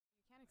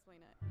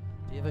explain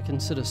it. Do you ever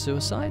consider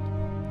suicide?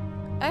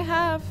 I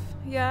have,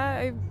 yeah.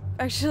 I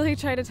actually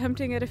tried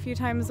attempting it a few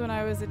times when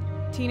I was a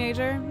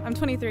teenager. I'm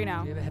 23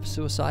 now. Do you ever have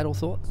suicidal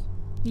thoughts?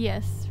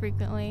 Yes,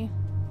 frequently.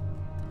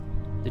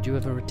 Did you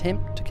ever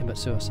attempt to commit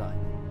suicide?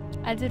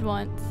 I did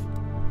once.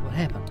 What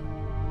happened?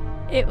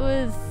 It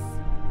was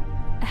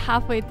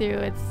halfway through.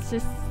 It's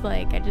just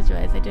like I just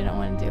realized I didn't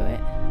want to do it.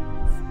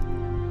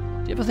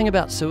 Do you ever think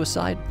about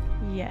suicide?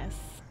 Yes.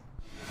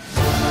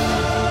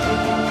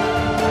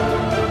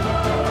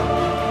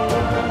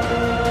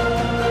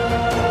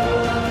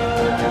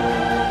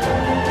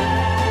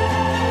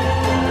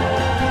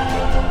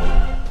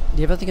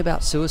 Do you ever think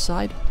about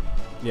suicide?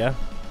 Yeah.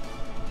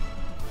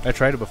 I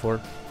tried it before.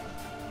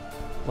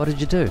 What did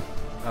you do?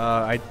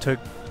 I took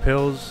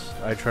pills,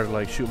 I tried to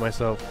like shoot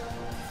myself,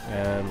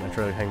 and I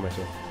tried to hang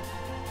myself.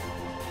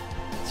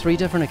 3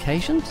 different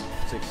occasions?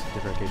 6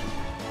 different occasions.